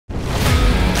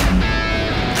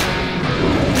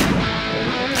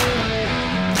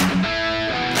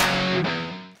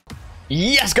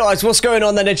Yes, guys, what's going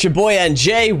on then? It's your boy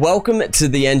NJ. Welcome to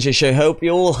the NJ Show. Hope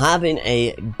you're all having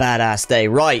a badass day.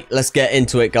 Right, let's get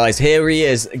into it, guys. Here he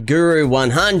is, Guru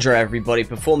Randhawa, everybody,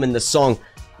 performing the song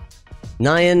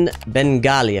Nain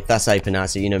Bengali, if that's how you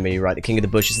pronounce it. You know me, right? The King of the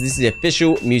Bushes. This is the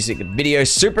official music video.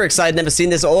 Super excited. Never seen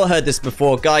this or heard this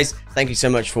before. Guys, thank you so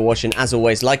much for watching. As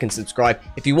always, like and subscribe.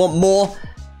 If you want more,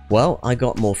 well, I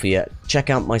got more for you. Check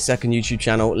out my second YouTube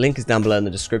channel. Link is down below in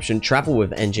the description. Travel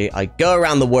with NJ. I go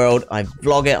around the world. I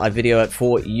vlog it. I video it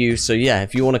for you. So yeah,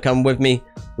 if you want to come with me,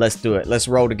 let's do it. Let's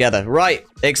roll together. Right.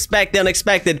 Expect the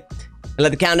unexpected. And let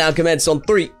the countdown commence on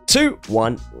 3, 2,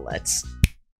 1. Let's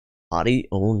party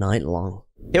all night long.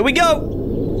 Here we go.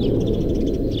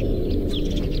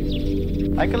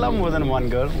 I can love more than one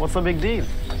girl. What's the big deal?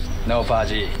 No,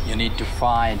 Paji. You need to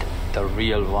find the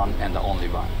real one and the only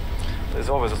one. There's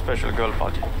always a special girl,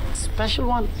 Paji. Special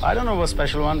one? I don't know what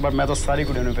special one, but मैं तो सारी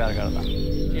कुड़ियों में प्यार करता हूँ.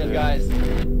 Here, guys.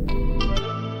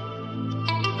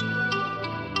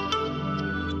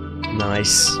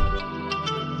 Nice.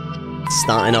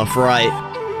 Starting off right.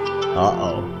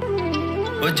 Uh-oh.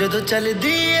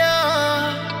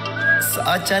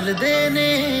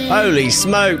 Holy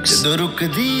smokes.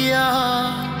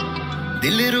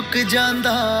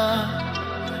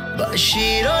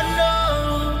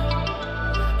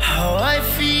 How I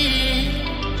feel.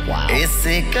 Wow.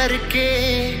 ऐसे करके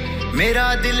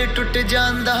मेरा दिल टूट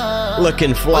जांदा.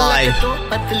 Looking fly. तो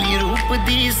पतली रूप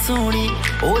दी सोनी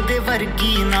ओदे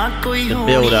वर्गी ना कोई The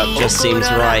होनी. build up just seems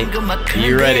right.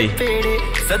 You ready?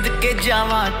 सदके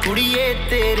जावा कुड़िए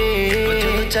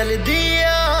तेरे. चल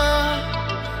दिया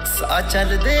सा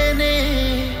चल देने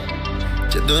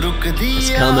जदों रुक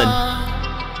दिया. coming.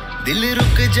 दिल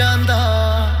रुक जांदा.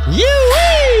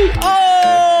 Yee!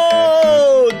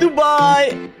 Oh, Dubai.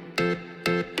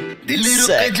 दिल रुक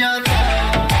Sick. जांदा.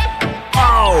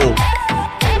 Oh,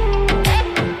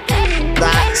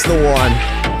 that's the one.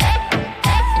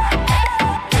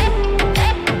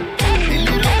 दिल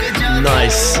रुक जांदा.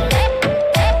 Nice.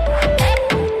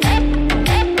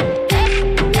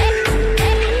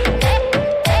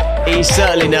 He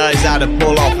certainly knows how to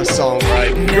pull off a song,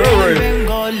 right? Guru,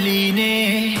 Bengali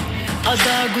ne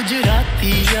ada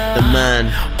Gujaratiya. the man,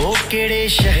 O kede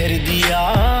shahar diya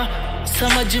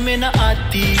samajh mein na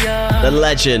aatiya. the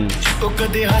legend. O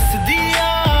kade has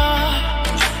diya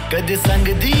kade sang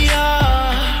diya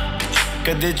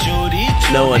kade chori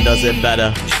chori. No one does it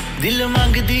better. Dil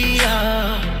mang diya.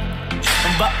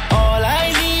 But all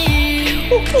I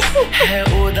need hai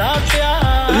oda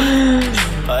pyar.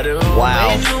 Par wo Wow.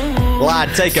 mainu Lad,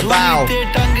 take a bow.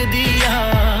 टंग दिया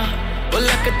ओ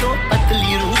luck तो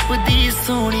पतली रूप दी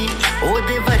सोनी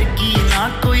ओदे वर्गी ना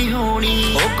कोई होनी.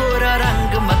 ओ गोरा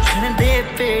रंग मक्खन दे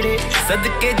पेड़े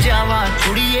सदके जावा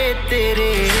कुड़िए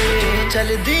तेरे.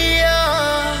 चल दिया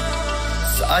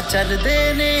सा चल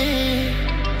देने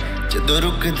जदों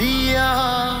रुक दिया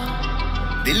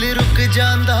दिल रुक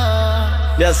जांदा.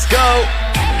 Let's go.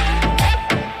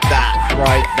 That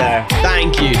right there.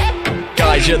 Thank you.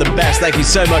 Guys, you're the best. Thank you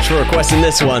so much for requesting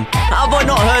this one. How have I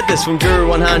not heard this from Guru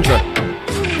Randhawa?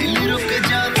 दिल रुक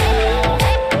जांदा.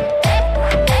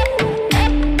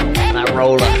 That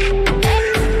roller.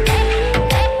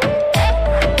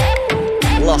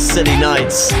 Lost City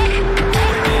Nights.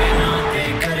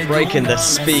 Breaking the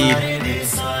speed.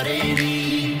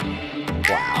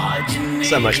 Wow.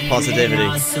 So much positivity.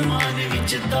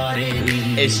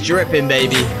 It's dripping,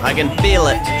 baby. I can feel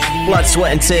it. Blood,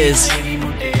 sweat, and tears.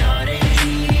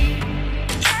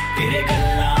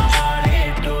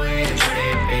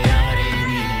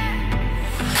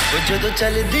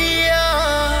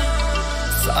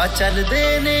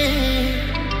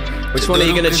 Which one are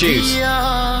you gonna choose?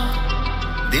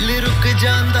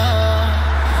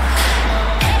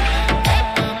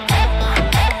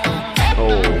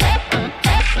 Oh,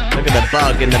 look at the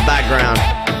bug in the background.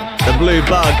 The blue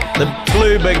bug, the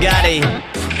blue Bugatti.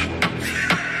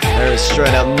 There is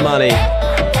straight up money.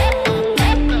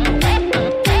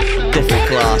 Different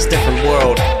class, different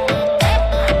world.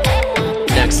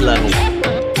 Next level.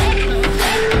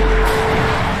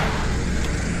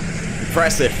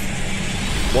 Impressive.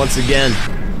 Once again.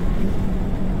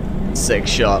 Sick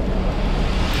shot.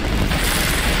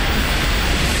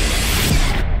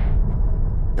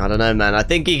 I don't know, man. I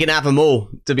think he can have them all,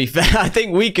 to be fair. I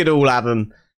think we could all have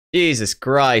them. Jesus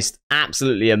Christ.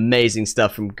 Absolutely amazing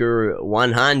stuff from Guru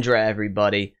Randhawa,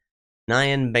 everybody.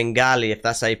 Nain Bengali, if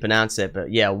that's how you pronounce it.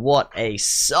 But yeah, what a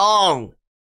song.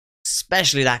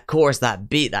 Especially that chorus, that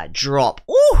beat, that drop.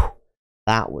 Ooh,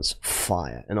 that was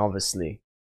fire. And obviously,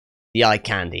 the eye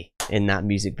candy in that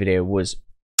music video was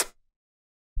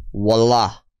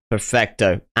voila,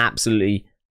 perfecto. Absolutely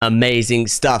Amazing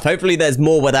stuff. Hopefully there's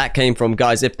more where that came from,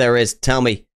 guys. If there is, tell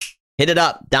me. Hit it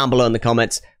up down below in the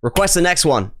comments. Request the next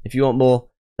one. If you want more,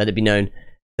 let it be known.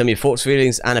 Tell me your thoughts,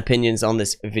 feelings, and opinions on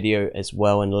this video as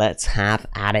well. And let's have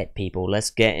at it, people. Let's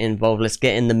get involved. Let's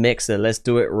get in the mixer. Let's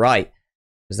do it right.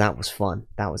 Because that was fun.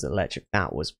 That was electric.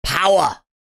 That was power.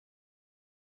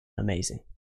 Amazing.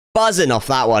 Buzzing off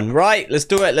that one. Right, let's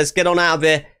do it. Let's get on out of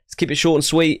here. Let's keep it short and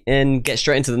sweet and get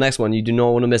straight into the next one. You do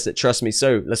not want to miss it. Trust me.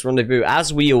 So let's rendezvous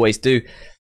as we always do.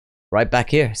 Right back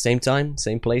here. Same time,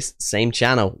 same place, same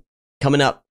channel. Coming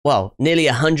up, well, nearly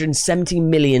 170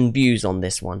 million views on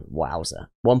this one. Wowza.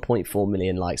 1.4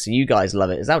 million likes. So you guys love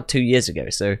it. It's out 2 years ago.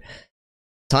 So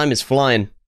time is flying.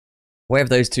 Where have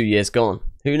those 2 years gone?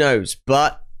 Who knows?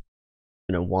 But it's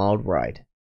been a wild ride.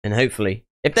 And hopefully,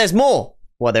 if there's more,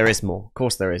 well, there is more. Of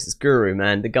course there is. It's Guru,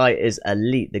 man. The guy is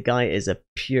elite. The guy is a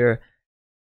pure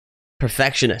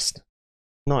perfectionist.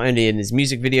 Not only in his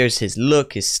music videos, his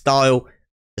look, his style,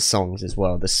 the songs as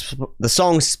well. The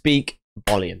songs speak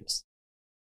volumes.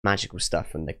 Magical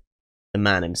stuff from the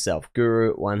man himself.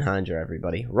 Guru Randhawa,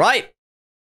 everybody. Right.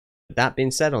 With that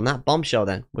being said, on that bombshell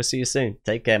then, we'll see you soon.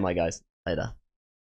 Take care, my guys. Later.